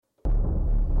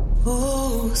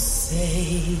Oh,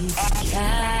 say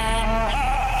can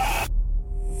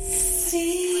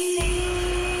see.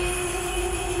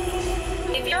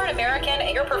 If you're an American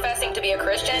and you're professing to be a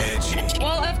Christian,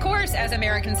 well, of course, as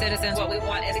American citizens, what we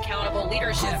want is accountable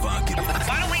leadership.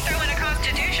 Why don't we throw in a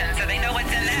constitution so they know what's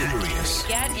in that?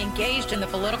 Get engaged in the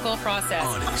political process.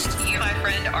 Honest. You, my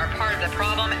friend, are part of the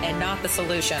problem and not the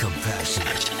solution. Compassionate.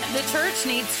 The church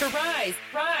needs to rise.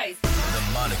 Rise. The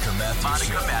Monica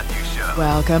Matthews Show.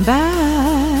 Welcome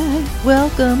back.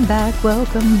 Welcome back.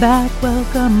 Welcome back.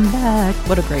 Welcome back.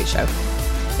 What a great show.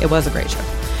 It was a great show.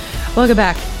 Welcome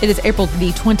back. It is April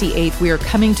the 28th. We are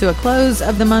coming to a close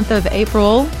of the month of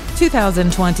April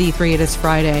 2023. It is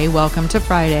Friday. Welcome to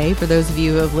Friday. For those of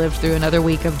you who have lived through another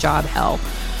week of job hell,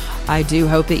 I do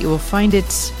hope that you will find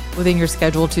it within your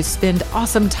schedule to spend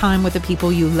awesome time with the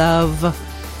people you love,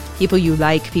 people you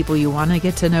like, people you want to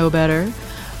get to know better,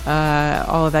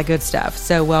 all of that good stuff.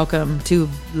 So welcome to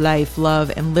life, love,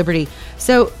 and liberty.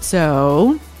 So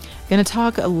going to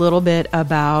talk a little bit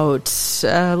about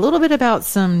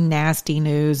some nasty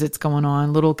news that's going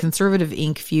on, little conservative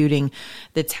ink feuding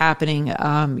that's happening.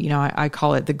 I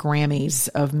call it the Grammys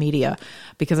of media,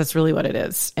 because that's really what it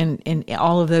is. And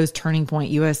all of those Turning Point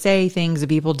USA things that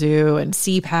people do, and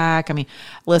CPAC. I mean,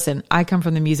 listen, I come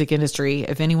from the music industry.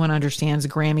 If anyone understands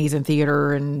Grammys and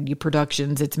theater and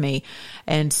productions, it's me.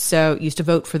 And so used to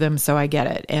vote for them, so I get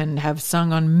it, and have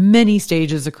sung on many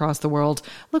stages across the world.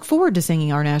 Look forward to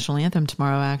singing our national anthem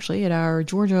tomorrow, actually, at our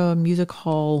Georgia Music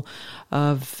Hall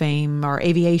of Fame, our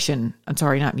aviation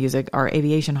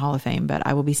Hall of Fame. But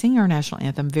I will be singing our national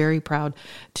anthem. Very proud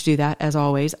to do that, as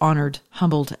always. Honored,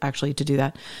 humbled, actually, to do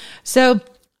that. So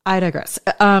I digress.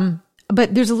 But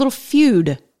there's a little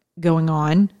feud going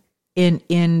on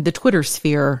in the Twitter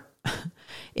sphere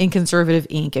in conservative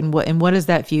ink. And what is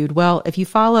that feud? Well, if you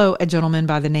follow a gentleman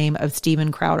by the name of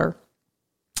Steven Crowder,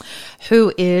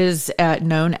 who is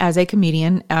known as a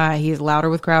comedian. He is Louder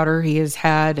with Crowder. He has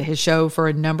had his show for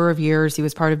a number of years. He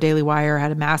was part of Daily Wire,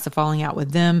 had a massive falling out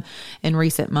with them in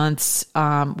recent months,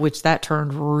 which that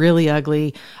turned really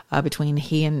ugly between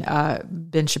he and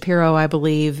Ben Shapiro, I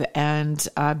believe, and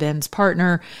Ben's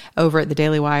partner over at the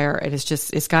Daily Wire. It was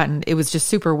just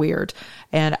super weird.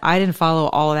 And I didn't follow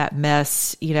all of that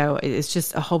mess. You know, it's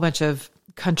just a whole bunch of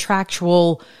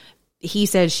contractual he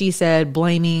said, she said,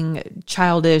 blaming,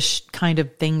 childish kind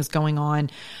of things going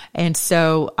on. And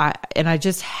so I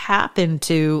just happened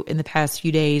to, in the past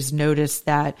few days, notice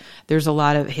that there's a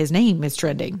lot of his name is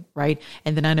trending, right?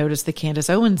 And then I noticed that Candace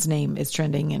Owens' name is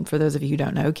trending. And for those of you who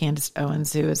don't know, Candace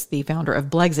Owens, who is the founder of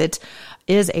Blexit,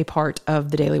 is a part of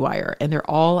the Daily Wire. And they're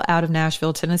all out of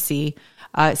Nashville, Tennessee.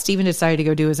 Steven decided to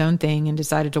go do his own thing and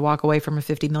decided to walk away from a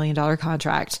 $50 million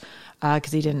contract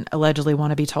because he didn't allegedly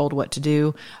want to be told what to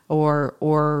do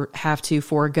or have to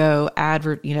forego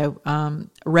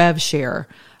rev share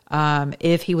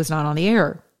if he was not on the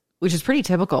air, which is pretty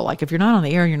typical. Like if you're not on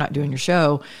the air and you're not doing your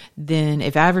show, then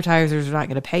if advertisers are not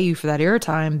going to pay you for that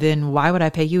airtime, then why would I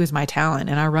pay you as my talent?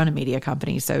 And I run a media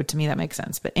company, so to me that makes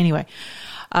sense. But anyway,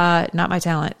 not my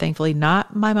talent, thankfully,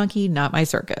 not my monkey, not my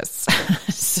circus.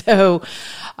 So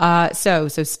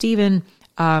Steven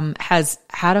has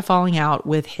had a falling out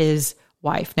with his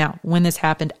wife. Now, when this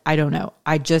happened, I don't know.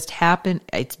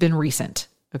 It's been recent.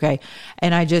 Okay.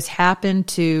 And I just happened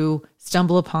to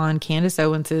stumble upon Candace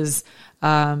Owens's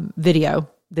video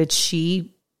that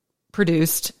she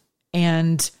produced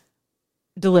and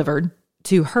delivered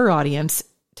to her audience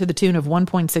to the tune of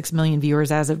 1.6 million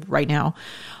viewers as of right now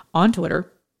on Twitter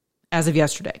as of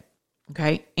yesterday.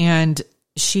 Okay. And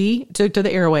she took to the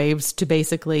airwaves to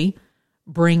basically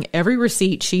bring every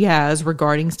receipt she has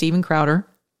regarding Steven Crowder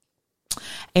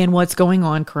and what's going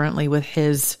on currently with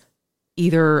his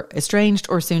either estranged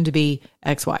or soon to be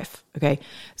ex-wife. Okay.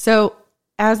 So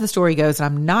as the story goes, and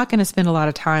I'm not going to spend a lot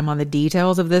of time on the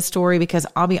details of this story because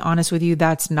I'll be honest with you,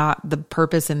 that's not the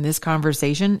purpose in this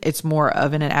conversation. It's more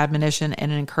of an admonition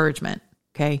and an encouragement.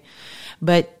 Okay.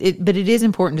 But it is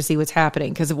important to see what's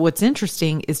happening because what's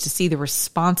interesting is to see the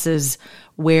responses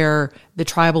where the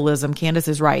tribalism, Candace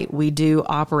is right, we do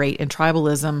operate in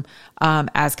tribalism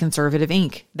as conservative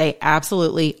Inc. They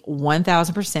absolutely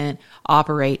 1000%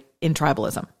 operate in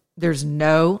tribalism. There's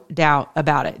no doubt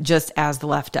about it, just as the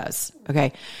left does.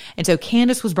 Okay. And so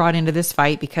Candace was brought into this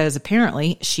fight because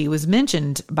apparently she was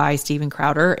mentioned by Steven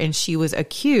Crowder and she was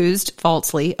accused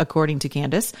falsely, according to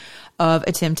Candace, of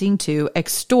attempting to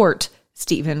extort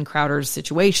Steven Crowder's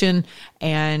situation.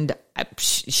 And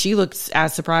she looks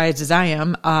as surprised as I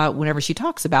am whenever she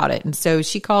talks about it. And so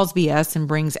she calls BS and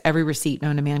brings every receipt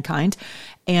known to mankind.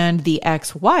 And the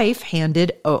ex-wife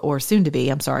handed, or soon to be,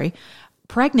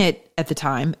 pregnant at the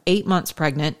time, 8 months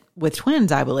pregnant with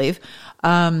twins, I believe.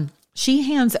 She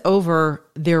hands over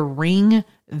their Ring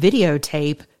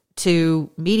videotape to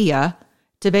media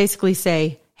to basically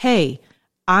say, hey,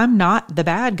 I'm not the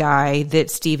bad guy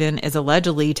that Stephen is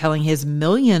allegedly telling his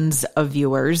millions of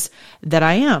viewers that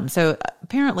I am. So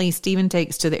apparently Stephen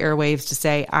takes to the airwaves to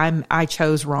say, I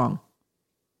chose wrong,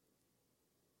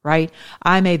 right?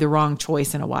 I made the wrong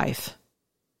choice in a wife.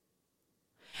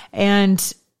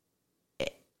 And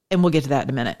we'll get to that in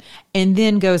a minute. And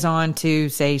then goes on to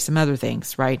say some other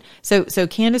things, right? So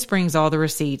Candace brings all the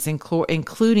receipts,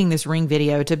 including this Ring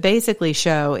video, to basically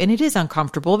show, and it is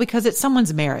uncomfortable because it's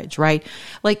someone's marriage, right?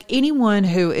 Like anyone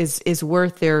who is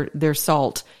worth their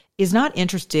salt is not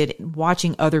interested in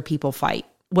watching other people fight.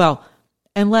 Well,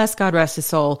 unless, God rest his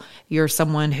soul, you're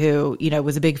someone who,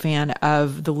 was a big fan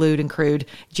of the lewd and crude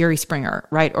Jerry Springer,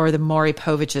 right? Or the Maury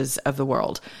Poviches of the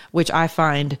world, which I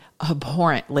find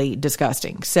abhorrently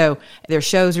disgusting. So their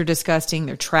shows are disgusting.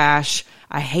 They're trash.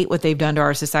 I hate what they've done to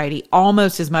our society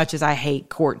almost as much as I hate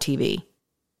court TV.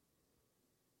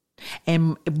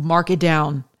 And mark it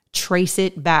down, trace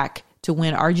it back to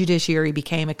when our judiciary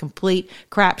became a complete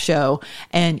crap show.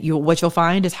 And what you'll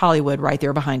find is Hollywood right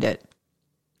there behind it.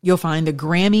 You'll find the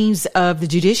Grammys of the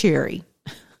judiciary,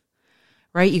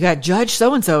 right? You got Judge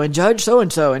so-and-so and Judge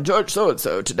so-and-so and Judge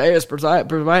so-and-so today is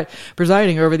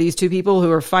presiding over these two people who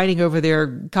are fighting over their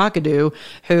cockadoo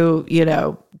who,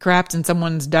 crapped in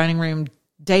someone's dining room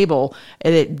table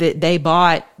that they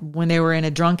bought when they were in a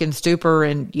drunken stupor,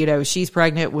 and, she's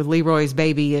pregnant with Leroy's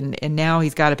baby and now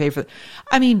he's got to pay for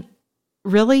I mean,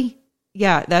 really?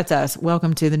 Yeah, that's us.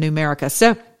 Welcome to the new America.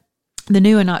 So the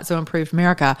new and not so improved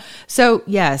America. So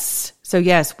yes,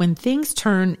 when things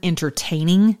turn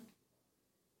entertaining,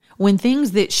 when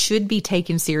things that should be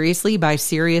taken seriously by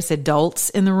serious adults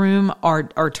in the room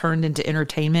are turned into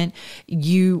entertainment,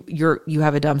 you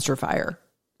have a dumpster fire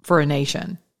for a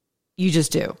nation. You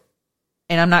just do.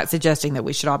 And I'm not suggesting that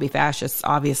we should all be fascists,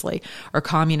 obviously, or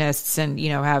communists and,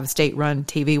 have state-run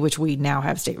TV, which we now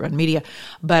have state-run media.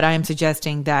 But I am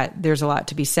suggesting that there's a lot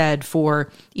to be said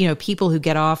for, people who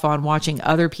get off on watching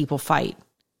other people fight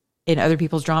in other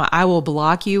people's drama. I will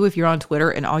block you if you're on Twitter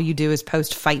and all you do is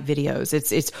post fight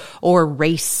videos. Or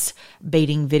race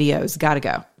baiting videos.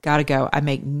 Gotta go. I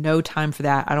make no time for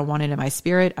that. I don't want it in my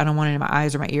spirit. I don't want it in my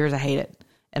eyes or my ears. I hate it.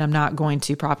 And I'm not going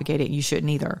to propagate it. You shouldn't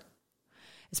either,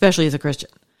 especially as a Christian.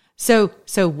 So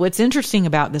what's interesting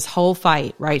about this whole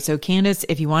fight, right? So Candace,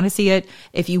 if you want to see it,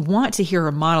 if you want to hear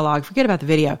her monologue, forget about the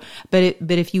video, but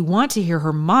if you want to hear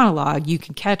her monologue, you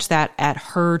can catch that at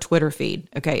her Twitter feed.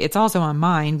 Okay. It's also on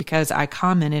mine because I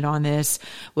commented on this.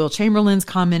 Will Chamberlain's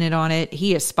commented on it.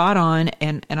 He is spot on.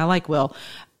 And I like Will.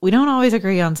 We don't always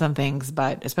agree on some things,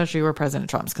 but especially where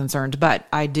President Trump's concerned, but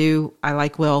I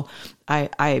like Will.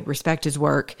 I respect his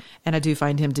work, and I do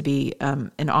find him to be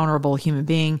an honorable human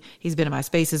being. He's been in my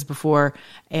spaces before,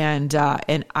 and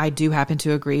I do happen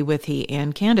to agree with him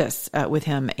and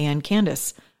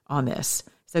Candace on this.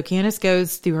 So Candace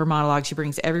goes through her monologue. She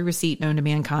brings every receipt known to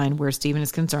mankind where Stephen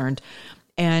is concerned,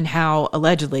 and how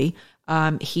allegedly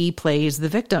he plays the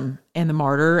victim and the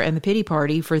martyr and the pity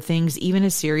party for things even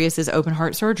as serious as open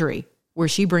heart surgery, where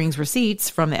she brings receipts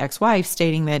from the ex-wife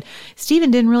stating that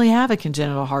Stephen didn't really have a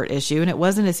congenital heart issue, and it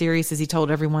wasn't as serious as he told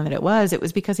everyone that it was. It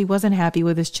was because he wasn't happy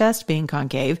with his chest being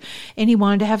concave, and he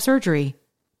wanted to have surgery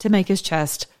to make his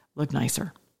chest look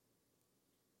nicer.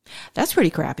 That's pretty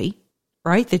crappy,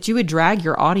 right? That you would drag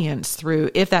your audience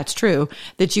through, if that's true,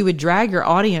 that you would drag your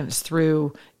audience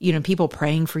through, people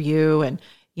praying for you and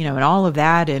and all of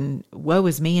that, and woe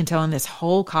is me, and telling this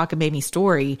whole cockamamie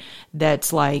story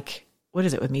that's like, what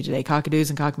is it with me today?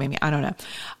 Cockadoos and cockamamie? I don't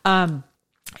know.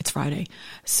 It's Friday.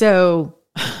 So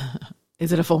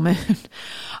is it a full moon?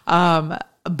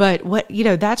 But what,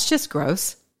 that's just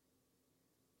gross,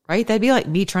 right? That'd be like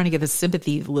me trying to get the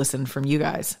sympathy listen from you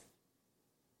guys.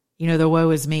 The woe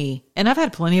is me. And I've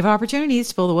had plenty of opportunities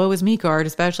to pull the woe is me card,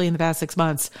 especially in the past 6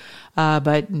 months.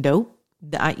 But nope.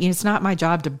 It's not my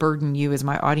job to burden you as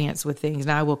my audience with things.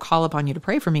 Now I will call upon you to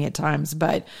pray for me at times,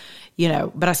 but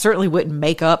I certainly wouldn't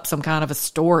make up some kind of a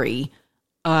story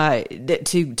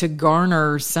to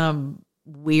garner some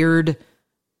weird,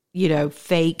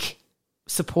 fake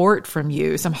support from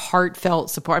you, some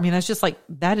heartfelt support. I mean, that's just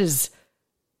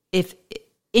if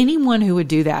anyone who would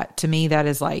do that, to me, that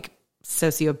is like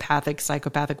sociopathic,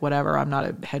 psychopathic, whatever. I'm not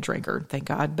a head drinker, thank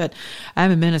God, but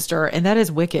I'm a minister, and that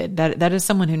is wicked. That is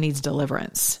someone who needs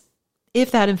deliverance.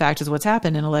 if that in fact is what's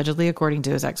happened, and allegedly according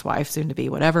to his ex-wife, soon to be,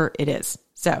 whatever it is.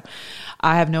 So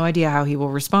I have no idea how he will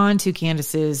respond to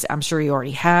Candace's. I'm sure he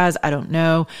already has. I don't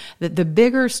know. The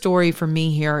bigger story for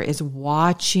me here is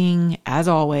watching, as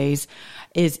always,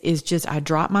 is just, I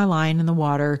drop my line in the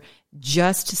water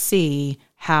just to see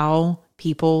how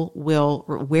people will,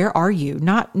 where are you?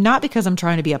 Not because I'm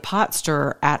trying to be a pot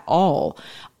stirrer at all.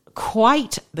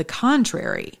 Quite the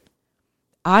contrary.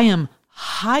 I am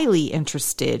highly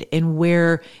interested in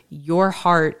where your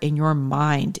heart and your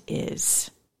mind is.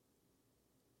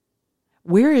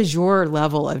 Where is your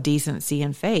level of decency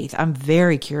and faith? I'm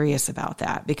very curious about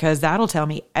that, because that'll tell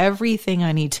me everything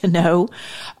I need to know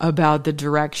about the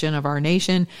direction of our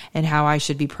nation and how I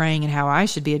should be praying and how I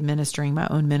should be administering my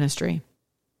own ministry.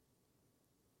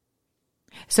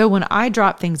 So when I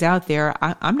drop things out there,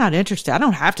 I'm not interested. I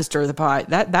don't have to stir the pot.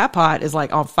 That pot is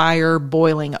like on fire,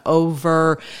 boiling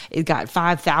over. It got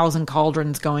 5,000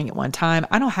 cauldrons going at one time.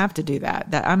 I don't have to do that.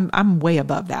 I'm way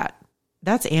above that.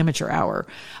 That's amateur hour.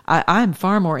 I'm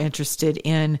far more interested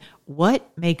in what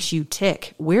makes you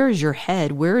tick. Where is your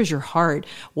head? Where is your heart?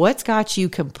 What's got you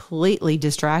completely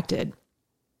distracted?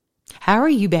 How are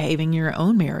you behaving in your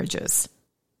own marriages?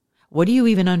 What do you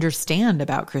even understand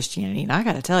about Christianity? And I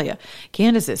got to tell you,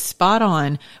 Candace is spot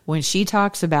on when she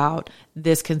talks about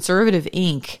this conservative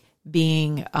ink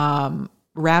being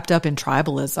wrapped up in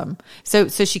tribalism. So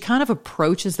she kind of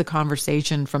approaches the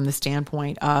conversation from the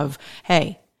standpoint of,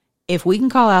 hey, if we can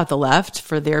call out the left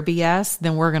for their BS,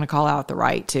 then we're going to call out the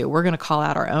right too. We're going to call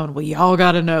out our own. Well, y'all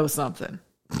got to know something.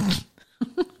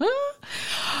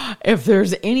 If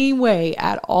there's any way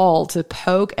at all to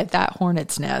poke at that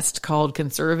hornet's nest called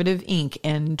conservative ink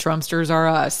and Trumpsters are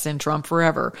us and Trump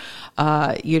forever,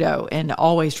 and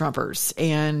always Trumpers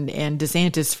and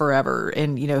DeSantis forever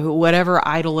and, whatever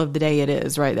idol of the day it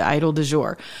is, right? The idol du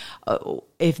jour.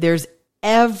 If there's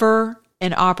ever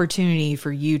an opportunity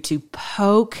for you to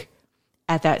poke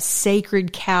at that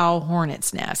sacred cow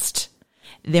hornet's nest,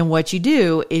 then what you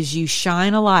do is you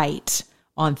shine a light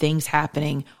on things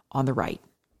happening on the right.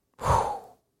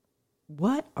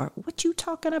 What you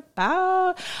talking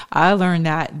about? I learned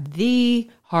that the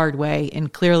hard way,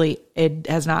 and clearly it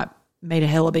has not made a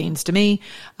hill of beans to me,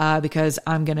 because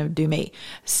I'm going to do me.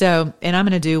 So, and I'm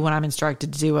going to do what I'm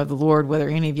instructed to do of the Lord, whether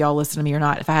any of y'all listen to me or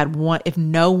not. If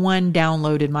no one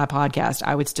downloaded my podcast,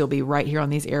 I would still be right here on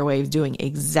these airwaves doing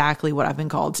exactly what I've been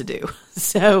called to do.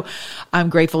 So I'm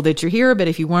grateful that you're here. But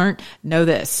if you weren't, know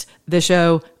this, the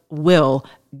show will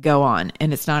go on,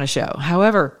 and it's not a show.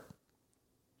 However,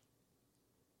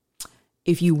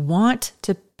 if you want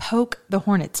to poke the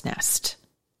hornet's nest,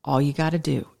 all you got to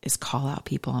do is call out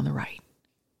people on the right,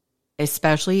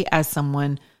 especially as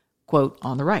someone, quote,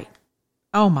 on the right.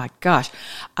 Oh my gosh.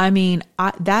 I mean,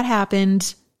 that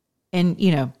happened,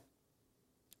 and,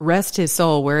 rest his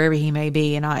soul wherever he may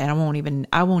be. And I won't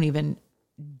even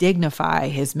dignify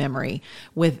his memory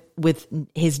with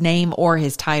his name or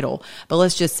his title. But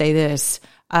let's just say this.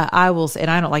 I will say, and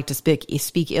I don't like to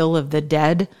speak ill of the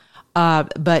dead.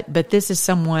 But this is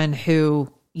someone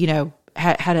who,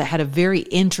 had a very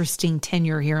interesting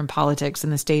tenure here in politics in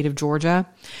the state of Georgia.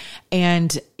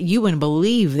 And you wouldn't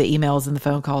believe the emails and the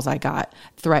phone calls I got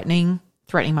threatening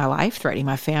my life, threatening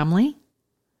my family.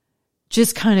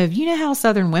 Just kind of, how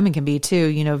Southern women can be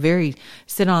too, very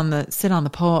sit on the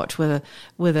porch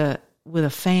with a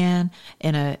fan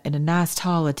and a nice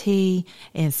tall of tea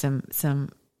and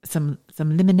some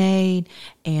lemonade,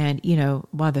 and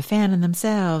while they're fanning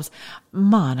themselves.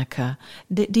 Monica,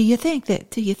 do you think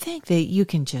that you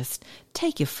can just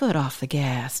take your foot off the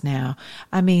gas now?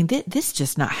 I mean, this is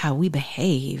just not how we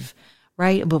behave,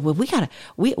 right? But we are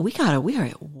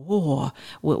at war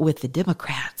with the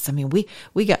Democrats. I mean,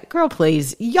 we got, girl,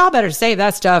 please, y'all better save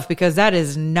that stuff, because that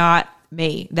is not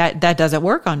me. That doesn't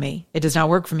work on me. It does not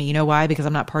work for me. You know why? Because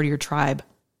I'm not part of your tribe,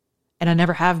 and I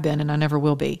never have been, and I never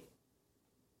will be.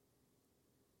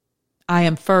 I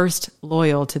am first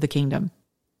loyal to the kingdom.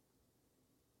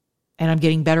 And I'm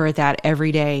getting better at that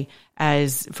every day,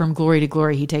 as from glory to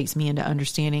glory, he takes me into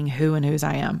understanding who and whose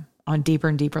I am on deeper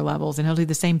and deeper levels. And he'll do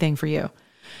the same thing for you.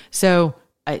 So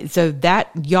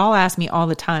that y'all ask me all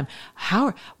the time,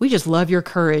 we just love your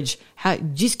courage.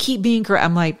 Just keep being courageous.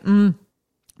 I'm like,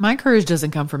 my courage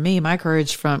doesn't come from me. My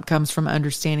courage comes from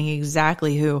understanding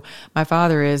exactly who my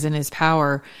Father is and his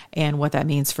power and what that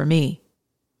means for me,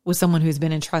 with someone who's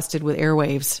been entrusted with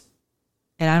airwaves.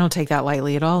 And I don't take that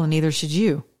lightly at all, and neither should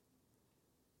you.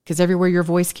 Because everywhere your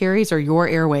voice carries are your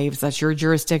airwaves. That's your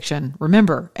jurisdiction.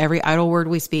 Remember, every idle word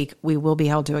we speak, we will be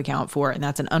held to account for, and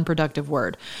that's an unproductive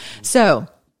word. So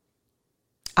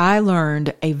I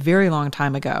learned a very long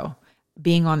time ago,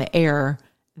 being on the air,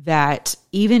 that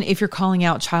even if you're calling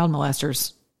out child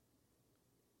molesters,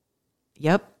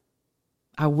 yep,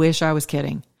 I wish I was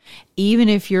kidding. Even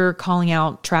if you're calling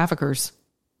out traffickers,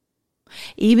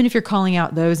 even if you're calling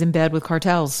out those in bed with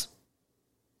cartels,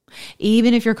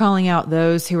 even if you're calling out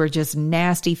those who are just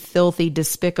nasty, filthy,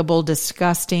 despicable,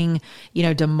 disgusting,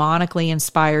 demonically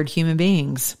inspired human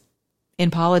beings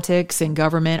in politics and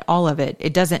government, all of it.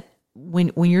 It doesn't,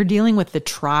 when you're dealing with the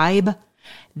tribe,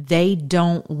 they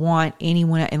don't want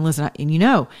anyone. And listen,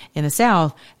 and in the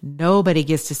South, nobody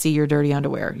gets to see your dirty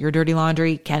underwear. Your dirty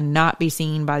laundry cannot be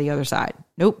seen by the other side.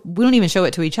 Nope. We don't even show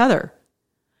it to each other.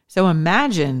 So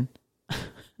imagine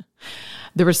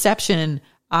the reception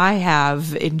I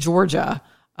have in Georgia,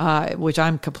 which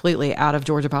I'm completely out of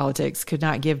Georgia politics, could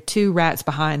not give two rats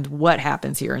behind what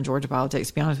happens here in Georgia politics.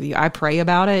 To be honest with you, I pray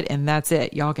about it and that's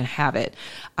it. Y'all can have it.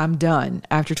 I'm done.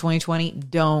 After 2020,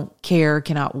 don't care.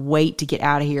 Cannot wait to get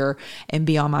out of here and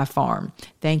be on my farm.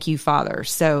 Thank you, Father.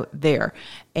 So there.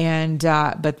 And,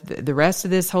 but the rest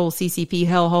of this whole CCP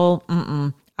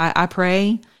hellhole, I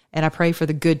pray. And I pray for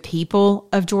the good people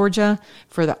of Georgia,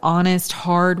 for the honest,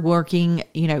 hardworking,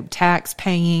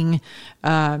 tax-paying,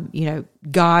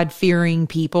 God-fearing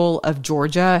people of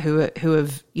Georgia who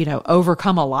have,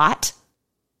 overcome a lot.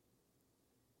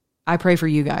 I pray for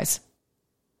you guys.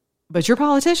 But your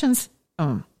politicians,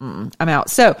 I'm out.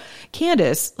 So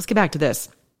Candace, let's get back to this.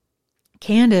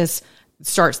 Candace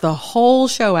starts the whole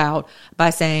show out by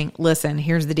saying, listen,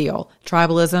 here's the deal.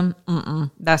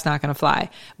 Tribalism, that's not going to fly.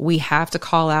 We have to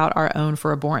call out our own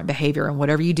for abhorrent behavior. And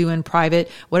whatever you do in private,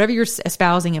 whatever you're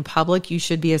espousing in public, you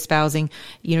should be espousing,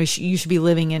 you should be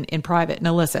living in private.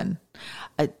 Now, listen,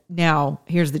 now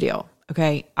here's the deal.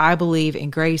 Okay. I believe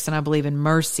in grace and I believe in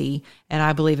mercy and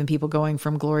I believe in people going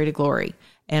from glory to glory.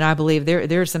 And I believe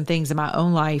there are some things in my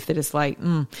own life that it's like,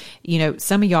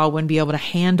 some of y'all wouldn't be able to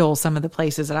handle some of the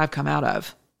places that I've come out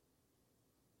of.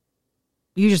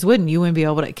 You just wouldn't. You wouldn't be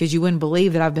able to, because you wouldn't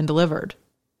believe that I've been delivered.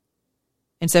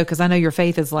 And so, because I know your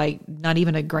faith is like not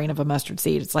even a grain of a mustard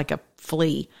seed. It's like a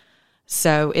flea.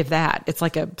 So if that, it's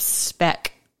like a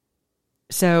speck.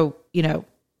 So,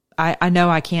 I know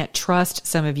I can't trust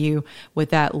some of you with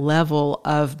that level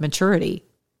of maturity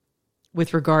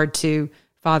with regard to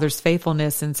Father's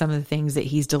faithfulness and some of the things that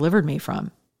he's delivered me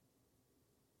from.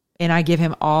 And I give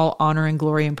him all honor and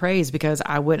glory and praise because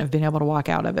I wouldn't have been able to walk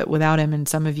out of it without him. And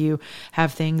some of you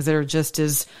have things that are just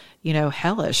as,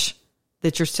 hellish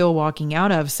that you're still walking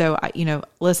out of. So,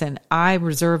 listen, I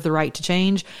reserve the right to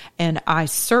change and I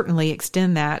certainly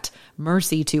extend that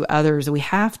mercy to others. We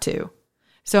have to.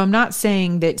 So I'm not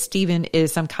saying that Stephen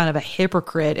is some kind of a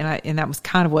hypocrite, and that was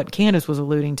kind of what Candace was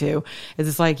alluding to. Is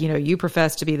it's like, you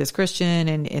profess to be this Christian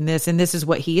and this is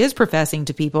what he is professing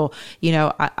to people.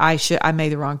 I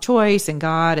made the wrong choice, and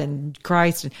God and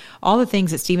Christ and all the things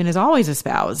that Stephen has always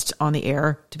espoused on the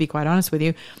air, to be quite honest with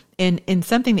you. And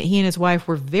something that he and his wife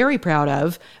were very proud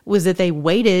of was that they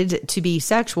waited to be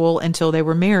sexual until they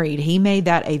were married. He made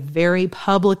that a very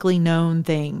publicly known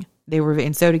thing.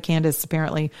 And so did Candace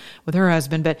apparently with her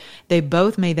husband, but they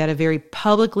both made that a very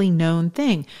publicly known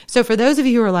thing. So for those of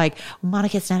you who are like,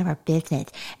 Monica, it's none of our business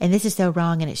and this is so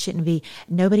wrong and it shouldn't be,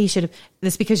 nobody should have,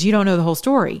 that's because you don't know the whole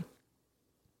story.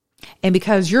 And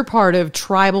because you're part of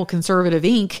Tribal Conservative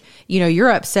Inc., you're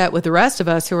upset with the rest of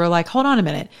us who are like, hold on a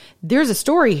minute, there's a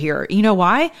story here. You know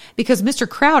why? Because Mr.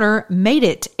 Crowder made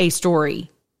it a story.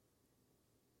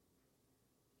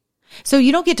 So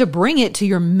you don't get to bring it to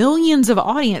your millions of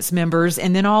audience members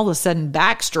and then all of a sudden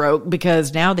backstroke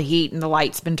because now the heat and the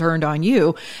light's been turned on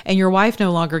you and your wife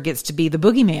no longer gets to be the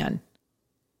boogeyman.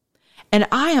 And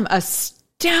I am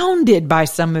astounded by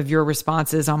some of your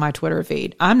responses on my Twitter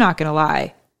feed. I'm not going to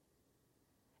lie.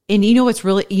 And the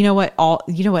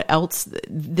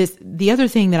other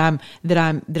thing that I'm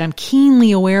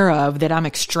keenly aware of that I'm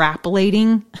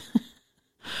extrapolating.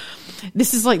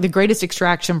 This is like the greatest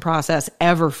extraction process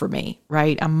ever for me,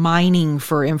 right? I'm mining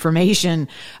for information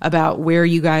about where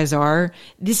you guys are.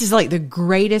 This is like the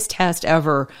greatest test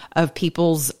ever of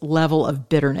people's level of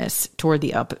bitterness toward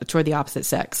the opposite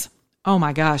sex. Oh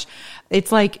my gosh.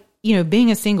 It's like,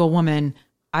 being a single woman,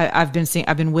 I've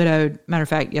been widowed. Matter of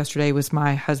fact, yesterday was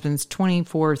my husband's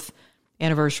 24th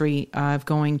anniversary of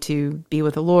going to be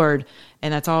with the Lord.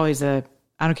 And that's always I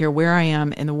don't care where I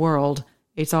am in the world,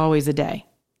 it's always a day.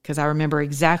 Because I remember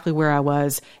exactly where I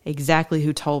was, exactly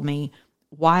who told me,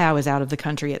 why I was out of the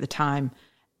country at the time.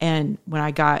 And when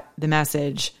I got the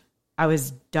message, I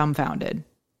was dumbfounded.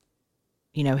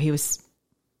 He was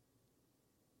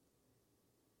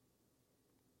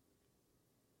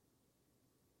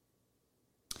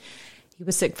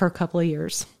sick for a couple of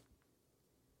years.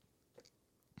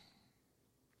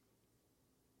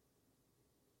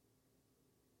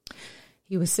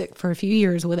 he was sick for a few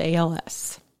years with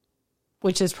ALS,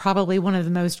 which is probably one of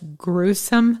the most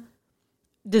gruesome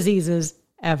diseases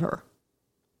ever.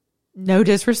 No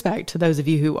disrespect to those of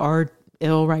you who are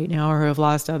ill right now or have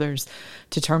lost others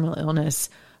to terminal illness,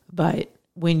 but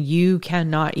when you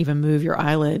cannot even move your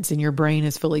eyelids and your brain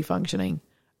is fully functioning,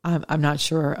 I'm not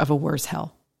sure of a worse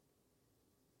hell.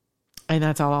 And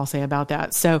that's all I'll say about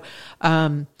that. So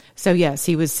yes,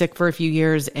 he was sick for a few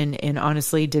years and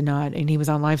honestly did not, and he was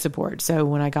on life support. So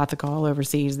when I got the call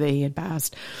overseas that he had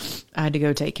passed, I had to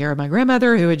go take care of my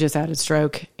grandmother who had just had a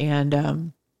stroke.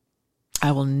 And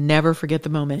I will never forget the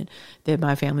moment that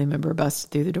my family member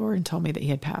busted through the door and told me that he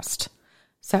had passed.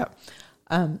 So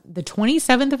the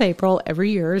 27th of April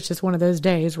every year is just one of those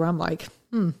days where I'm like,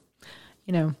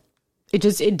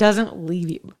 it doesn't leave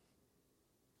you.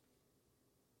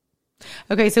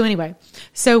 Okay. So anyway,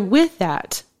 so with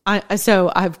that, I've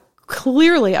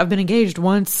been engaged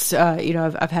once,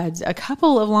 I've had a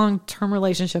couple of long-term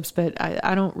relationships, but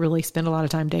I don't really spend a lot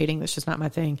of time dating. That's just not my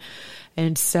thing.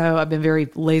 And so I've been very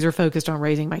laser focused on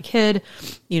raising my kid,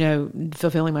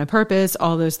 fulfilling my purpose,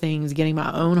 all those things, getting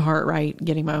my own heart right,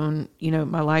 getting my own,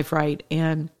 my life right,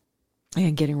 and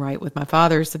getting right with my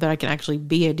father so that I can actually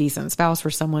be a decent spouse for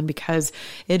someone, because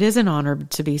it is an honor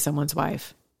to be someone's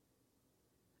wife.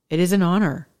 It is an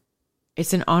honor.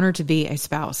 It's an honor to be a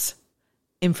spouse.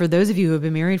 And for those of you who have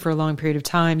been married for a long period of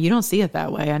time, you don't see it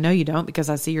that way. I know you don't, because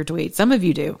I see your tweets. Some of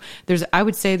you do. I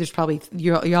would say there's probably,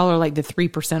 y'all are like the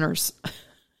 3%ers,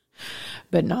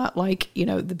 but not like,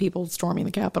 the people storming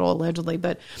the Capitol allegedly.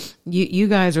 But you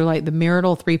guys are like the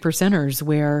marital 3%ers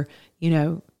where,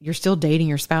 you're still dating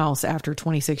your spouse after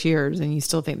 26 years and you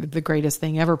still think they're the greatest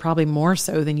thing ever, probably more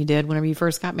so than you did whenever you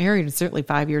first got married, and certainly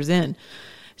 5 years in.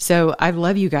 So I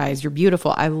love you guys. You're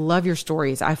beautiful. I love your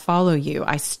stories. I follow you.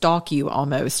 I stalk you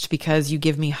almost, because you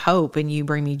give me hope and you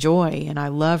bring me joy. And I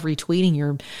love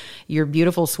retweeting your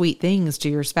beautiful, sweet things to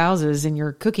your spouses, and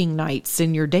your cooking nights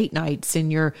and your date nights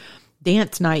and your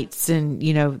dance nights. And,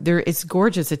 it's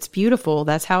gorgeous. It's beautiful.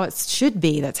 That's how it should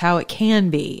be. That's how it can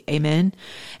be. Amen.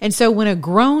 And so when a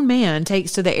grown man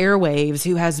takes to the airwaves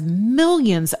who has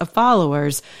millions of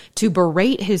followers to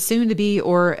berate his soon to be,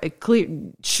 or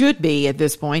should be at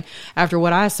this point, after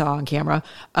what I saw on camera,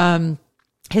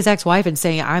 his ex-wife, and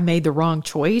saying, I made the wrong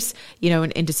choice,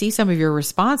 and to see some of your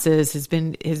responses has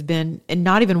been, and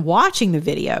not even watching the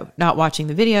video, not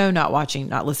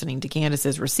listening to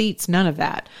Candace's receipts, none of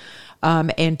that.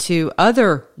 And to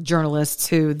other journalists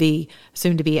who the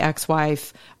soon-to-be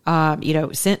ex-wife,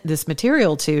 sent this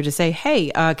material to say, hey,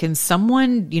 can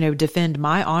someone, defend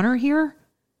my honor here?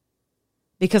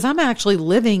 Because I'm actually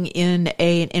living in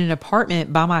an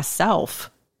apartment by myself.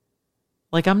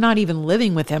 Like, I'm not even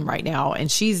living with him right now,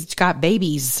 and she's got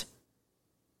babies,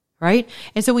 right?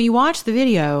 And so when you watch the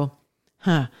video,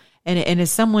 and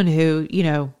as someone who,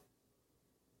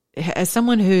 as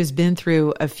someone who's been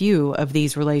through a few of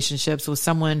these relationships with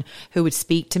someone who would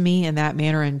speak to me in that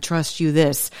manner, and trust you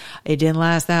this, it didn't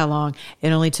last that long.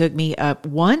 It only took me up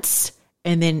once,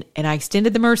 and I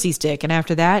extended the mercy stick, and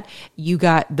after that, you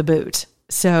got the boot.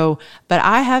 So, but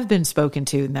I have been spoken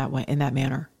to in that way, in that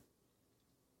manner.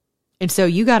 And so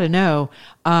you got to know,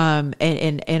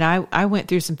 and I went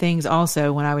through some things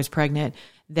also when I was pregnant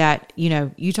that,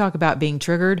 you talk about being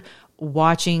triggered.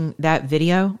 Watching that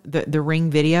video, the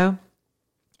ring video,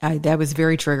 that was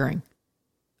very triggering,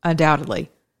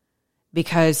 undoubtedly,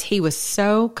 because he was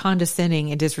so condescending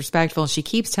and disrespectful. And she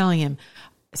keeps telling him,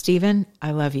 Stephen,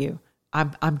 I love you.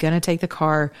 I'm going to take the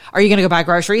car. Are you going to go buy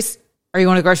groceries? Are you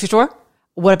going to the grocery store?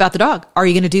 What about the dog? Are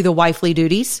you going to do the wifely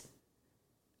duties?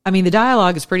 I mean, the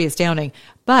dialogue is pretty astounding,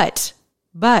 but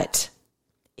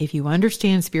if you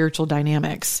understand spiritual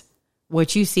dynamics,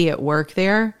 what you see at work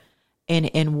there,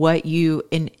 and what you,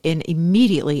 and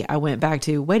immediately I went back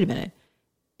to, wait a minute,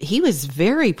 he was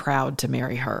very proud to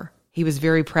marry her. He was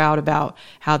very proud about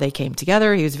how they came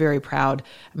together. He was very proud.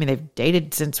 I mean, they've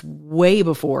dated since way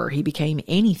before he became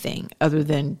anything other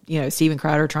than, Steven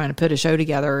Crowder trying to put a show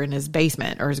together in his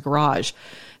basement or his garage.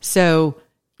 So,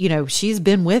 she's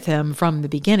been with him from the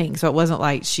beginning. So it wasn't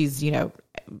like she's,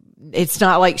 it's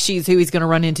not like she's who he's going to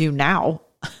run into now.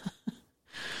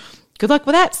 Good luck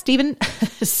with that, Stephen.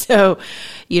 So,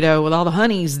 with all the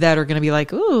honeys that are going to be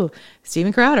like, ooh,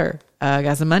 Steven Crowder,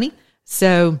 got some money.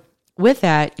 So with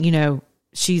that,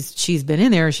 she's been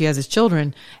in there. She has his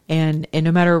children, and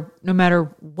no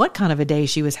matter what kind of a day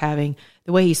she was having,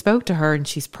 the way he spoke to her, and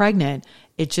she's pregnant,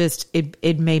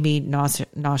 it made me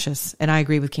nauseous. And I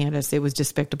agree with Candace. It was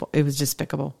despicable. It was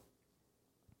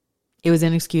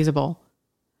inexcusable.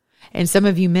 And some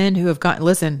of you men who have gotten,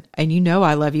 listen, and you know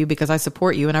I love you because I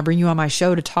support you and I bring you on my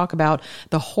show to talk about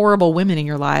the horrible women in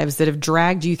your lives that have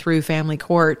dragged you through family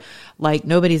court like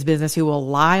nobody's business, who will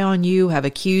lie on you, have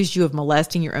accused you of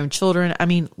molesting your own children. I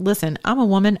mean, listen, I'm a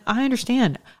woman. I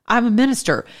understand. I'm a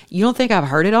minister. You don't think I've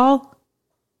heard it all?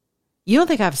 You don't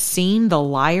think I've seen the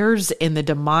liars and the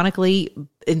demonically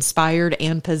inspired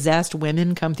and possessed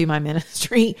women come through my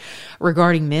ministry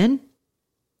regarding men?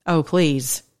 Oh,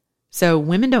 please. So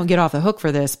women don't get off the hook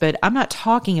for this, but I'm not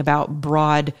talking about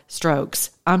broad strokes.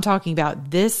 I'm talking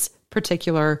about this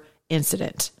particular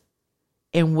incident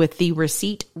and with the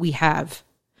receipt we have.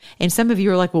 And some of you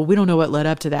are like, well, we don't know what led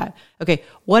up to that. Okay,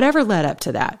 whatever led up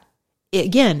to that.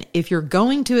 Again, if you're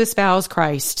going to espouse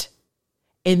Christ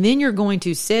and then you're going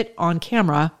to sit on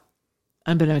camera,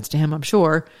 unbeknownst to him, I'm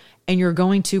sure, and you're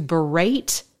going to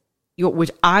berate,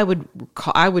 which I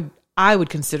would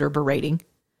consider berating,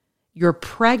 your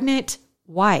pregnant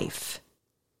wife,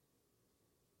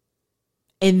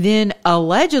 and then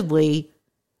allegedly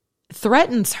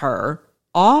threatens her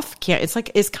off camera.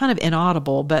 It's kind of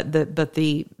inaudible, but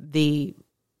the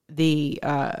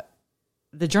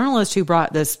journalist who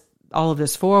brought all of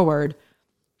this forward,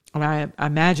 and I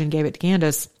imagine gave it to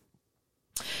Candace,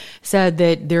 said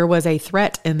that there was a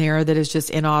threat in there that is just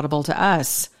inaudible to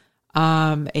us.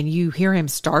 And you hear him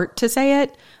start to say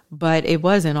it, but it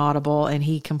was inaudible and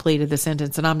he completed the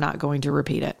sentence, and I'm not going to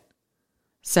repeat it.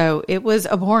 So it was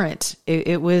abhorrent.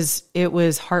 It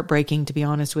was heartbreaking, to be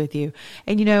honest with you.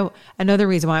 And another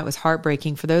reason why it was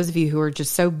heartbreaking for those of you who are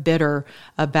just so bitter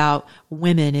about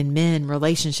women and men,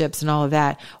 relationships and all of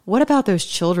that. What about those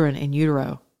children in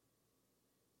utero?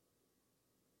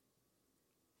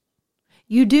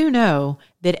 You do know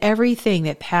that everything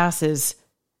that passes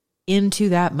into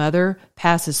that mother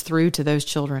passes through to those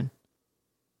children.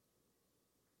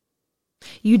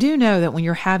 You do know that when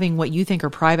you're having what you think are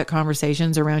private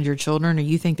conversations around your children, or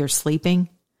you think they're sleeping,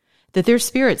 that their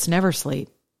spirits never sleep.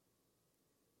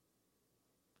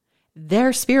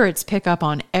 Their spirits pick up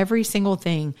on every single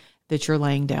thing that you're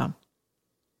laying down.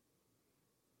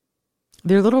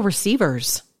 They're little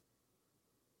receivers.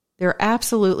 They're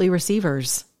absolutely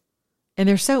receivers. And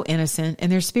they're so innocent,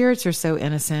 and their spirits are so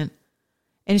innocent.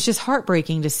 And it's just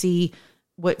heartbreaking to see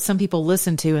what some people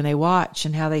listen to and they watch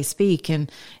and how they speak and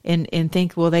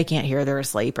think, well, they can't hear, they're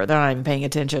asleep, or they're not even paying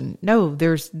attention. No,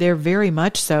 they're very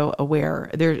much so aware.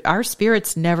 Our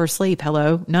spirits never sleep.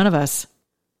 Hello, none of us.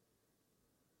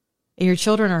 And your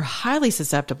children are highly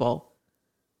susceptible.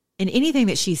 And anything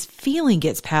that she's feeling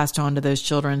gets passed on to those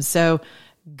children. So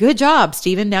good job,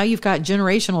 Stephen. Now you've got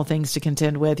generational things to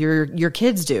contend with. Your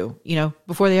kids do,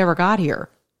 before they ever got here.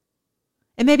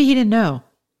 And maybe he didn't know.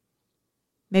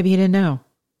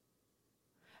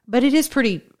 But it is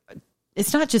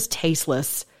it's not just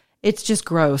tasteless. It's just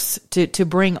gross to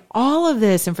bring all of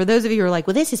this. And for those of you who are like,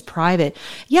 well, this is private.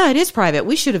 Yeah, it is private.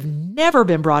 We should have never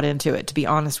been brought into it, to be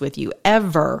honest with you,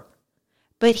 ever.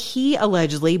 But he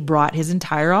allegedly brought his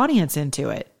entire audience into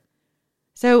it.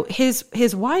 So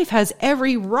his wife has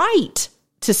every right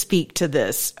to speak to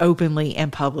this openly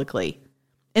and publicly.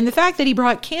 And the fact that he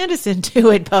brought Candace into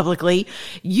it publicly,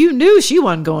 you knew she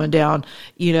wasn't going down,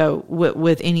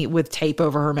 with tape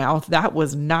over her mouth. That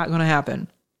was not going to happen.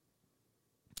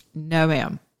 No,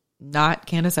 ma'am, not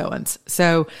Candace Owens.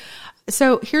 So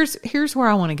here's where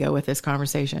I want to go with this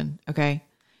conversation. Okay.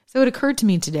 So it occurred to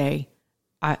me today.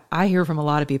 I hear from a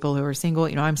lot of people who are single.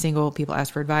 I'm single. People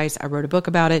ask for advice. I wrote a book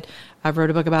about it. I've wrote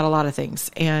a book about a lot of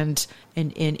things. And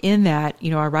in that,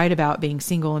 I write about being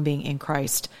single and being in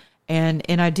Christ. And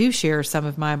I do share some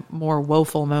of my more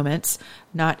woeful moments,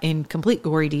 not in complete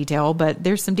gory detail, but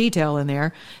there's some detail in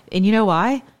there. And you know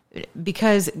why?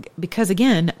 Because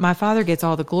again, my Father gets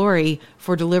all the glory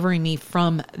for delivering me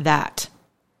from that.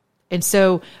 And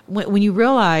so when you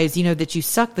realize, that you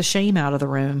suck the shame out of the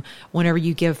room whenever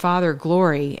you give Father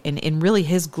glory, and really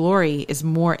his glory is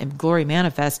more, and glory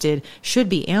manifested should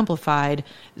be amplified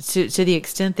to the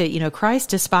extent that, Christ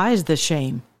despised the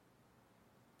shame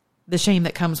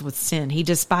that comes with sin. He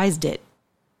despised it.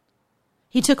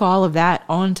 He took all of that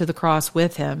onto the cross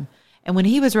with him. And when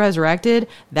he was resurrected,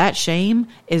 that shame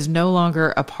is no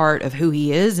longer a part of who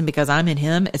he is. And because I'm in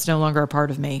him, it's no longer a part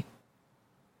of me.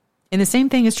 And the same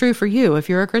thing is true for you if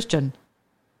you're a Christian.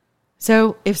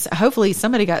 So hopefully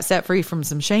somebody got set free from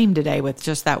some shame today with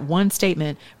just that one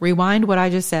statement. Rewind what I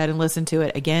just said and listen to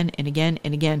it again and again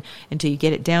and again until you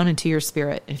get it down into your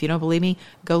spirit. And if you don't believe me,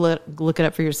 go look it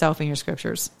up for yourself in your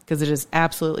scriptures, because it is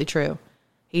absolutely true.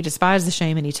 He despised the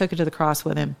shame and he took it to the cross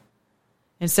with him.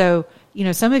 And so,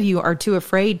 some of you are too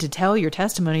afraid to tell your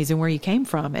testimonies and where you came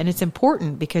from. And it's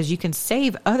important because you can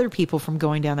save other people from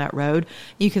going down that road.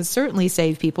 You can certainly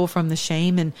save people from the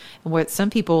shame and what some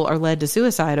people are led to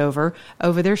suicide over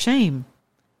their shame.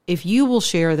 If you will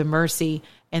share the mercy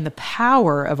and the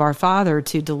power of our Father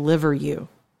to deliver you.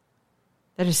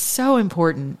 That is so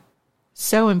important.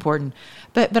 So important.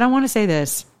 But I want to say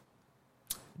this.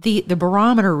 The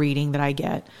barometer reading that I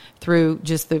get through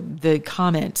just the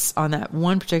comments on that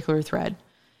one particular thread,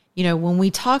 when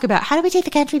we talk about how do we take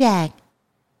the country back,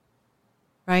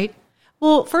 right?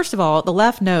 Well, first of all, the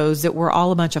left knows that we're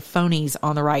all a bunch of phonies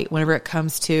on the right whenever it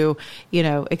comes to,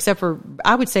 except for,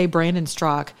 I would say, Brandon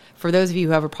Straka. For those of you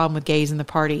who have a problem with gays in the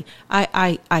party,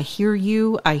 I hear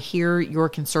you. I hear your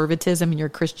conservatism and your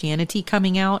Christianity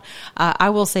coming out. I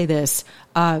will say this,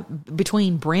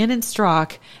 between Brandon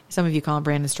Straka, some of you call him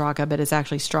Brandon Straka, but it's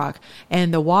actually Straka,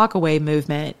 and the walkaway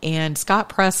movement and Scott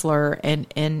Presler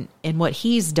and what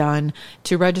he's done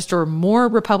to register more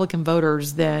Republican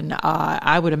voters than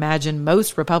I would imagine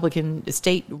most Republican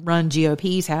state-run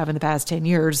GOPs have in the past 10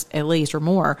 years, at least, or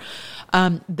more.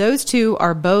 Those two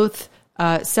are both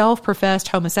self-professed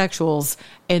homosexuals,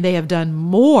 and they have done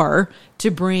more to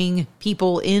bring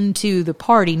people into the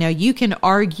party. Now, you can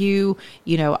argue,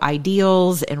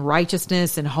 ideals and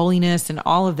righteousness and holiness and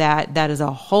all of that. That is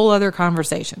a whole other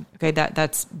conversation. Okay,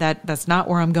 that's not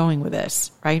where I'm going with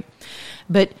this, right?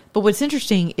 But what's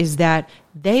interesting is that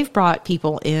they've brought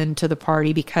people into the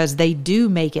party because they do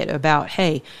make it about,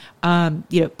 hey,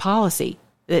 policy.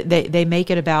 They make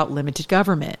it about limited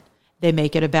government. They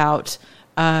make it about,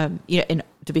 and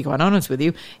to be quite honest with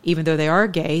you, even though they are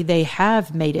gay, they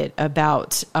have made it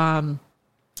about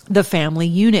the family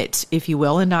unit, if you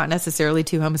will, and not necessarily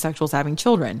two homosexuals having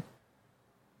children.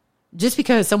 Just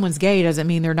because someone's gay doesn't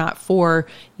mean they're not for,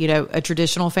 a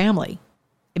traditional family.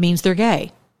 It means they're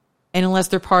gay. And unless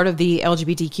they're part of the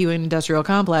LGBTQ industrial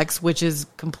complex, which is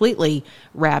completely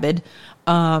rabid,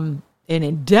 and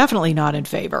definitely not in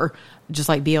favor, just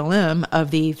like BLM,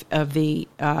 of the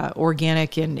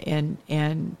organic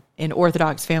and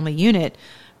Orthodox family unit,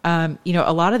 a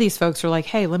lot of these folks are like,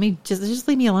 hey, let me just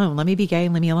leave me alone. Let me be gay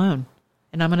and leave me alone.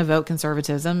 And I'm going to vote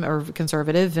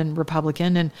conservative and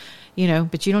Republican and,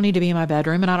 but you don't need to be in my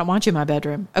bedroom and I don't want you in my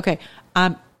bedroom. Okay.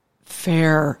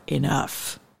 Fair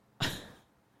enough.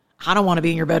 I don't want to be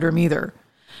in your bedroom either.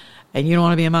 And you don't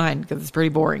want to be in mine because it's pretty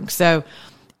boring. So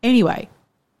anyway,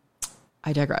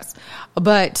 I digress.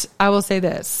 But I will say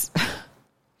this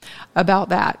about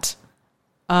that.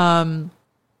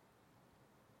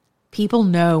 People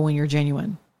know when you're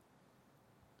genuine.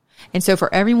 And so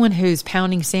for everyone who's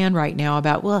pounding sand right now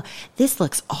about, well, this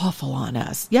looks awful on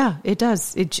us. Yeah, it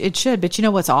does. It should. But you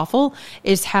know what's awful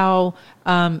is how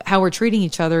we're treating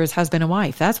each other as husband and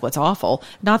wife. That's what's awful.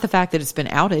 Not the fact that it's been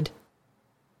outed.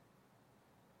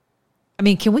 I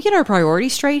mean, can we get our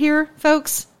priorities straight here,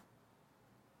 folks?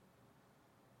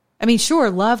 I mean, sure,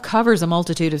 love covers a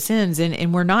multitude of sins,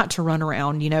 and we're not to run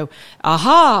around,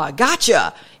 aha,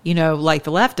 gotcha, like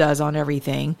the left does on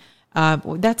everything.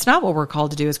 That's not what we're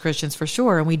called to do as Christians, for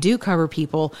sure. And we do cover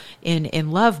people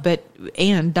in love,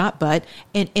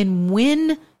 and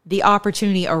when the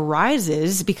opportunity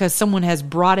arises because someone has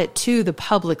brought it to the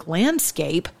public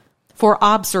landscape for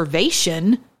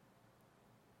observation,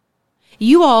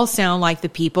 you all sound like the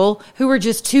people who are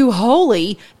just too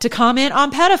holy to comment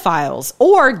on pedophiles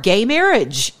or gay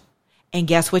marriage. And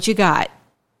guess what you got?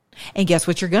 And guess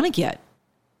what you're going to get?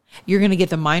 You're going to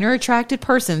get the minor attracted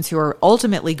persons who are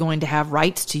ultimately going to have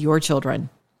rights to your children.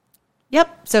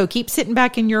 Yep. So keep sitting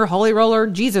back in your holy roller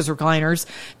Jesus recliners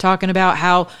talking about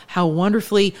how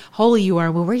wonderfully holy you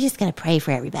are. Well, we're just going to pray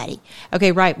for everybody.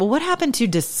 Okay, right. Well, what happened to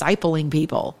discipling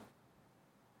people?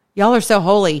 Y'all are so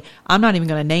holy, I'm not even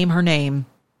going to name her name.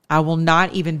 I will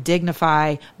not even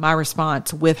dignify my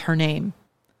response with her name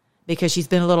because she's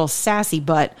been a little sassy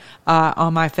butt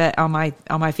on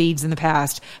my feeds in the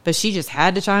past. But she just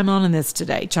had to chime in on this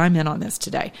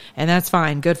today, and that's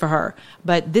fine. Good for her.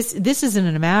 But this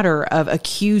isn't a matter of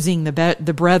accusing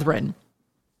the brethren.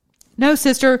 No,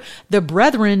 sister, the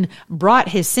brethren brought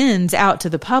his sins out to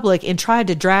the public and tried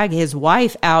to drag his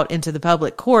wife out into the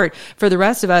public court for the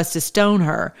rest of us to stone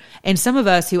her. And some of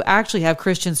us who actually have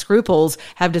Christian scruples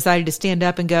have decided to stand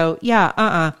up and go,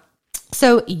 yeah,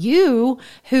 So you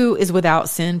who is without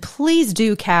sin, please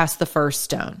do cast the first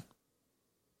stone.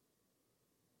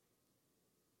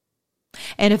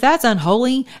 And if that's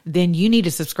unholy, then you need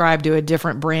to subscribe to a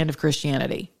different brand of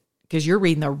Christianity because you're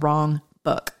reading the wrong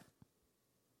book.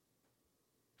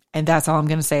 And that's all I'm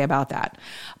going to say about that.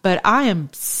 But I am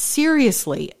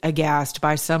seriously aghast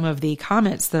by some of the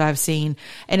comments that I've seen.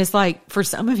 And it's like, for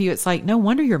some of you, it's like, no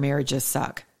wonder your marriages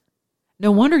suck.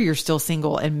 No wonder you're still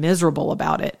single and miserable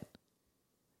about it.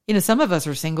 Some of us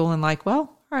are single and like, well,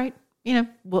 all right,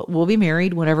 we'll be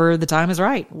married whenever the time is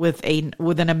right with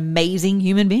an amazing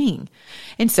human being.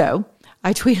 And so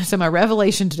I tweeted, so my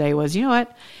revelation today was, you know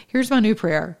what? Here's my new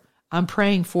prayer. I'm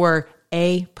praying for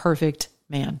a perfect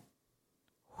man.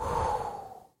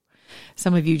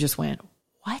 Some of you just went,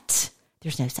 what?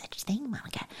 There's no such thing,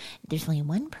 Monica. There's only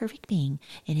one perfect being,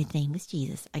 and his name is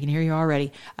Jesus. I can hear you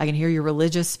already. I can hear your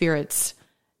religious spirits.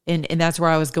 And that's where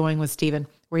I was going with Stephen,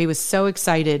 where he was so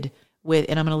excited with,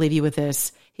 and I'm going to leave you with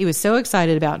this. He was so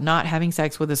excited about not having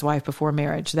sex with his wife before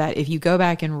marriage that if you go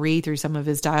back and read through some of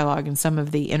his dialogue and some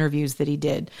of the interviews that he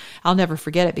did, I'll never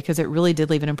forget it because it really did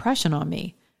leave an impression on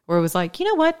me where it was like, you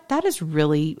know what? That is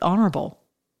really honorable.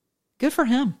 Good for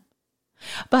him.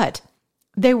 But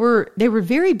they were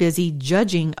very busy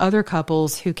judging other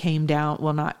couples who came down.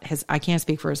 Well, not his, I can't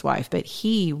speak for his wife, but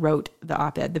he wrote the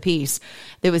op-ed, the piece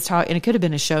that was and it could have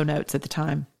been his show notes at the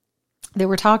time. They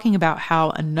were talking about how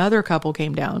another couple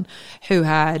came down who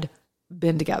had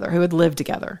been together, who had lived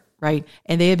together, right?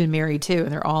 And they had been married too.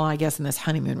 And they're all, I guess, in this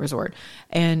honeymoon resort.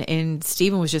 And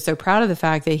Stephen was just so proud of the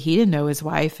fact that he didn't know his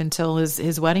wife until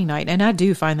his wedding night. And I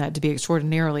do find that to be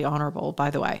extraordinarily honorable, by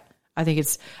the way. I think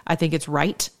it's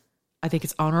right. I think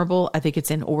it's honorable. I think it's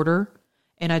in order.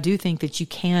 And I do think that you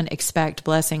can expect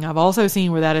blessing. I've also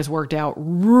seen where that has worked out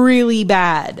really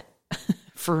bad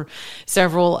for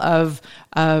several of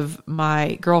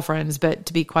my girlfriends. But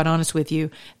to be quite honest with you,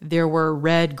 there were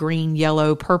red, green,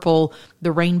 yellow, purple,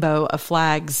 the rainbow of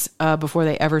flags before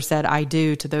they ever said I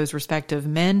do to those respective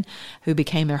men who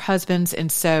became their husbands.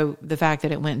 And so the fact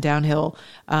that it went downhill,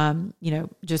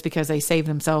 just because they saved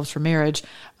themselves for marriage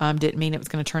didn't mean it was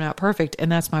going to turn out perfect.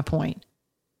 And that's my point.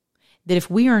 That if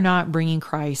we are not bringing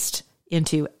Christ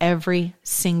into every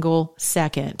single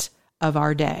second of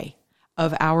our day,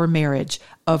 of our marriage,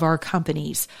 of our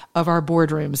companies, of our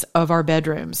boardrooms, of our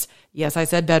bedrooms. Yes, I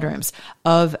said bedrooms,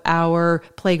 of our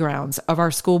playgrounds, of our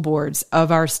school boards,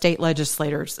 of our state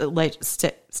legislatures.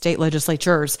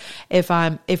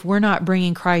 If we're not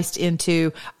bringing Christ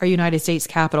into our United States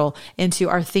Capitol, into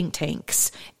our think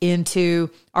tanks,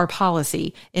 into our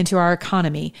policy, into our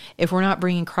economy, if we're not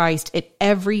bringing Christ at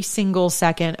every single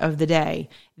second of the day,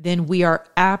 then we are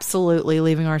absolutely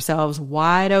leaving ourselves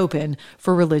wide open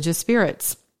for religious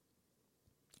spirits.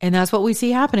 And that's what we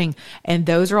see happening. And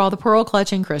those are all the pearl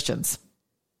clutching Christians.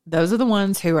 Those are the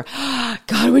ones who are,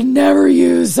 God would never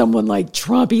use someone like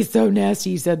Trump. He's so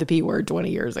nasty. He said the P word 20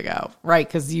 years ago, right?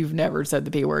 Because you've never said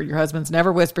the P word. Your husband's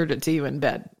never whispered it to you in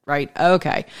bed, right?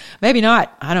 Okay. Maybe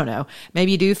not. I don't know.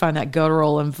 Maybe you do find that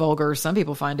guttural and vulgar. Some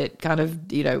people find it kind of,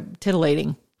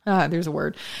 titillating. There's a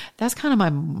word. That's kind of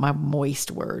my moist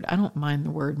word. I don't mind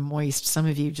the word moist. Some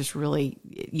of you just really,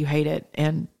 you hate it.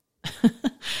 And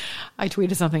I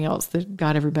tweeted something else that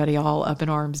got everybody all up in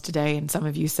arms today. And some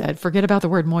of you said, forget about the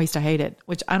word moist. I hate it,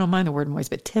 which I don't mind the word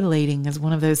moist, but titillating is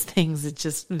one of those things that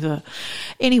just,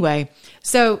 anyway.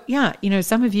 So yeah,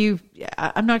 some of you,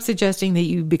 I'm not suggesting that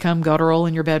you become guttural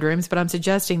in your bedrooms, but I'm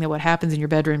suggesting that what happens in your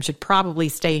bedroom should probably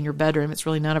stay in your bedroom. It's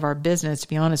really none of our business, to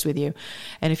be honest with you.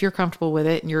 And if you're comfortable with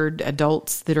it and you're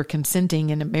adults that are consenting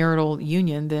in a marital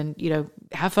union, then,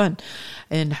 have fun.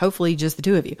 And hopefully just the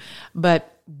two of you. But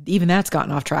even that's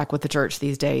gotten off track with the church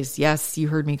these days. Yes, you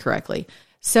heard me correctly.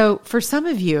 So for some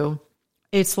of you,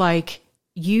 it's like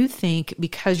you think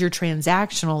because you're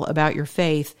transactional about your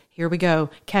faith, here we go,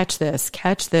 catch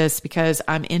this, because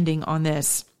I'm ending on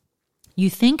this. You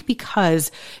think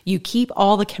because you keep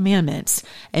all the commandments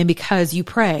and because you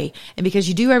pray and because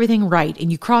you do everything right and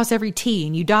you cross every T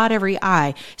and you dot every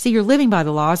I. See, you're living by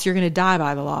the law, so you're going to die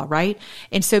by the law, right?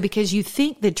 And so because you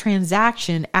think that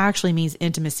transaction actually means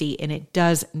intimacy, and it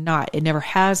does not. It never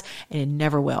has, and it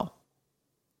never will.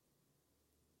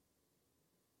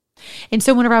 And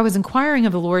so whenever I was inquiring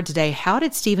of the Lord today, how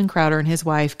did Stephen Crowder and his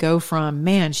wife go from,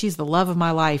 man, she's the love of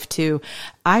my life, to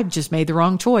I just made the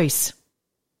wrong choice?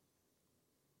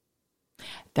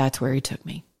 That's where he took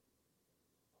me.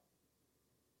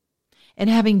 And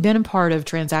having been a part of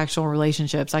transactional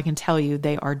relationships, I can tell you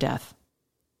they are death.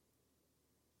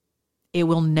 It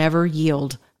will never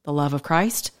yield the love of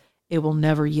Christ. It will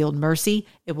never yield mercy.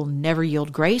 It will never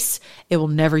yield grace. It will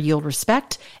never yield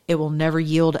respect. It will never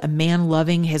yield a man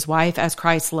loving his wife as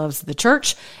Christ loves the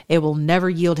church. It will never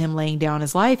yield him laying down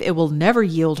his life. It will never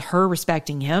yield her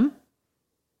respecting him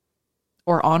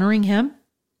or honoring him.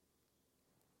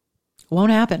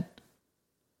 Won't happen.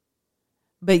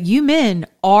 But you men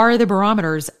are the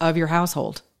barometers of your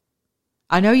household.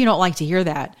 I know you don't like to hear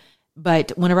that,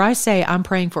 but whenever I say I'm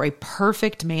praying for a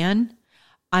perfect man,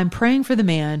 I'm praying for the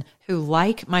man who,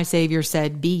 like my Savior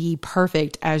said, be ye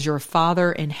perfect as your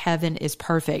Father in heaven is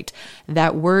perfect.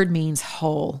 That word means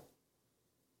whole.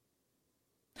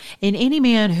 And any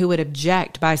man who would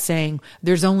object by saying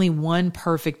there's only one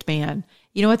perfect man,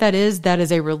 you know what that is? That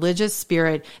is a religious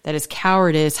spirit that is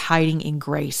cowardice hiding in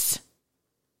grace.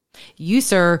 You,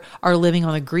 sir, are living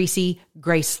on a greasy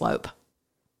grace slope.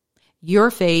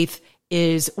 Your faith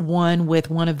is one with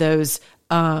one of those,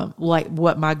 like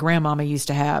what my grandmama used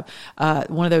to have,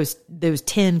 one of those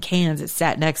tin cans that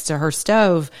sat next to her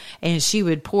stove, and she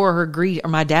would pour her grease, or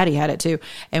my daddy had it too,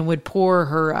 and would pour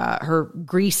her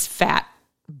grease fat,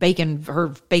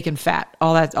 her bacon fat,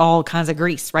 all kinds of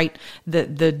grease, right?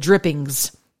 The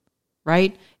drippings,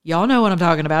 right? Y'all know what I'm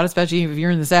talking about, especially if you're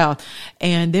in the South.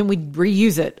 And then we'd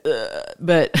reuse it.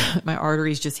 But my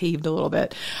arteries just heaved a little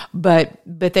bit. But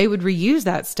they would reuse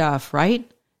that stuff, right?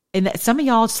 And that, some of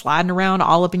y'all sliding around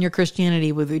all up in your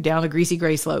Christianity down the greasy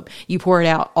gray slope. You pour it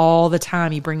out all the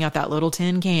time. You bring out that little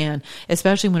tin can,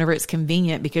 especially whenever it's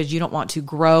convenient, because you don't want to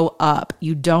grow up.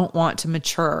 You don't want to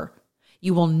mature.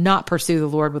 You will not pursue the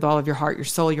Lord with all of your heart, your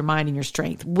soul, your mind, and your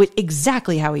strength.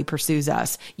 Exactly how he pursues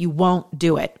us. You won't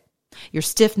do it. You're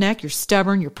stiff-necked, you're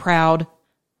stubborn, you're proud,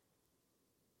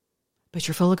 but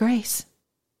you're full of grace.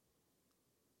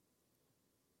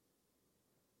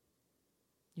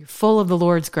 You're full of the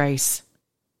Lord's grace.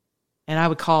 And I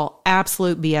would call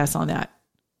absolute BS on that.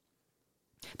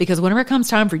 Because whenever it comes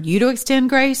time for you to extend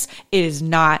grace, it is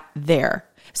not there.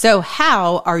 So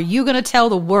how are you going to tell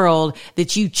the world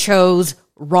that you chose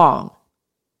wrong?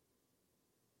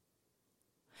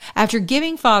 After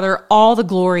giving Father all the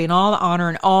glory and all the honor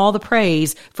and all the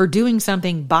praise for doing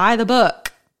something by the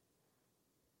book,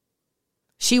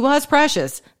 she was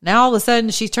precious. Now all of a sudden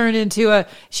she turned into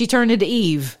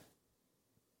Eve.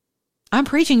 I'm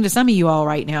preaching to some of you all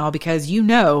right now because you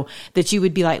know that you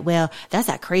would be like, well, that's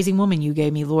that crazy woman you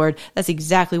gave me, Lord. That's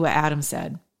exactly what Adam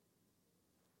said.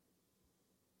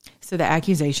 So the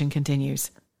accusation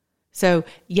continues. So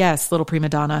yes, little prima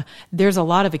donna, there's a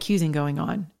lot of accusing going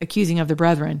on, accusing of the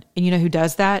brethren. And you know who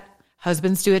does that?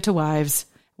 Husbands do it to wives.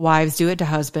 Wives do it to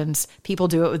husbands. People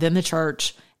do it within the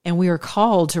church. And we are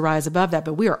called to rise above that,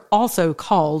 but we are also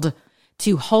called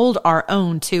to hold our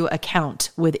own to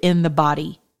account within the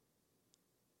body.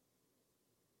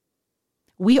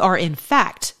 We are in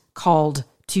fact called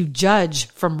to judge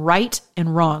from right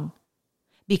and wrong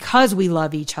because we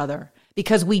love each other.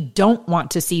 Because we don't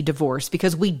want to see divorce,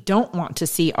 because we don't want to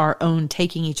see our own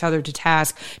taking each other to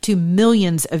task to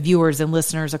millions of viewers and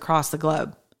listeners across the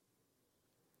globe.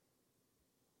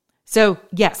 So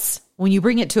yes, when you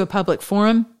bring it to a public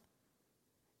forum,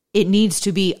 it needs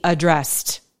to be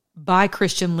addressed by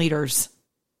Christian leaders.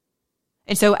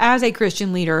 And so as a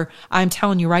Christian leader, I'm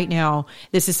telling you right now,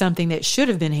 this is something that should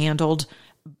have been handled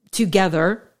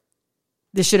together.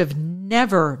 This should have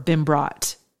never been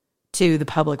brought to the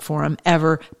public forum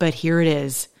ever, but here it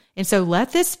is. And so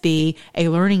let this be a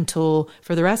learning tool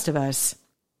for the rest of us.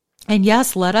 And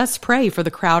yes, let us pray for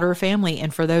the Crowder family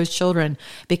and for those children,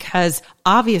 because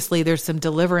obviously there's some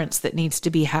deliverance that needs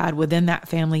to be had within that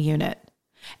family unit.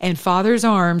 And Father's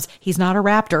arms, he's not a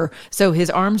raptor, so his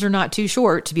arms are not too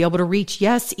short to be able to reach,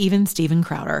 yes, even Stephen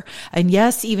Crowder. And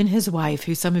yes, even his wife,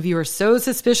 who some of you are so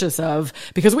suspicious of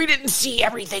because we didn't see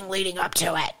everything leading up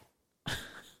to it.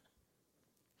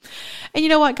 And you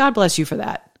know what? God bless you for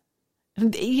that.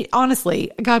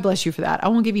 Honestly, God bless you for that. I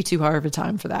won't give you too hard of a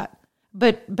time for that.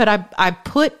 But I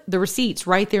put the receipts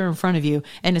right there in front of you.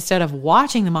 And instead of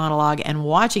watching the monologue and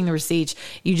watching the receipts,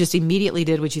 you just immediately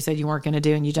did what you said you weren't going to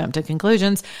do. And you jumped to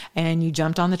conclusions and you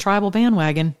jumped on the tribal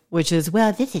bandwagon, which is,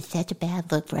 well, this is such a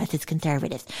bad look for us as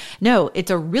conservatives. No,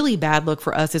 it's a really bad look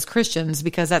for us as Christians,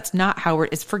 because that's not how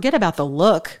forget about the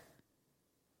look.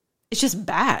 It's just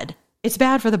bad. It's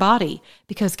bad for the body,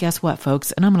 because guess what,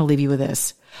 folks? And I'm going to leave you with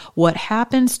this. What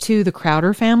happens to the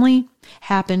Crowder family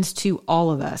happens to all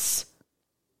of us.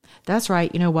 That's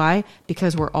right. You know why?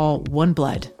 Because we're all one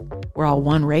blood. We're all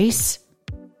one race.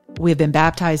 We have been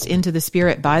baptized into the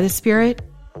Spirit by the Spirit.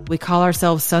 We call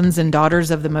ourselves sons and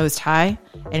daughters of the Most High.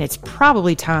 And it's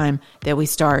probably time that we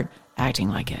start acting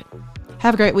like it.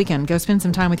 Have a great weekend. Go spend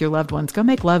some time with your loved ones. Go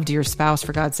make love to your spouse,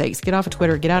 for God's sakes. Get off of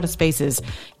Twitter. Get out of Spaces.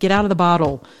 Get out of the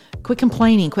bottle. Quit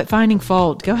complaining. Quit finding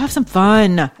fault. Go have some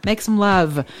fun. Make some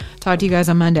love. Talk to you guys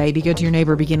on Monday. Be good to your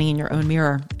neighbor, beginning in your own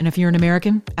mirror. And if you're an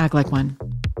American, act like one.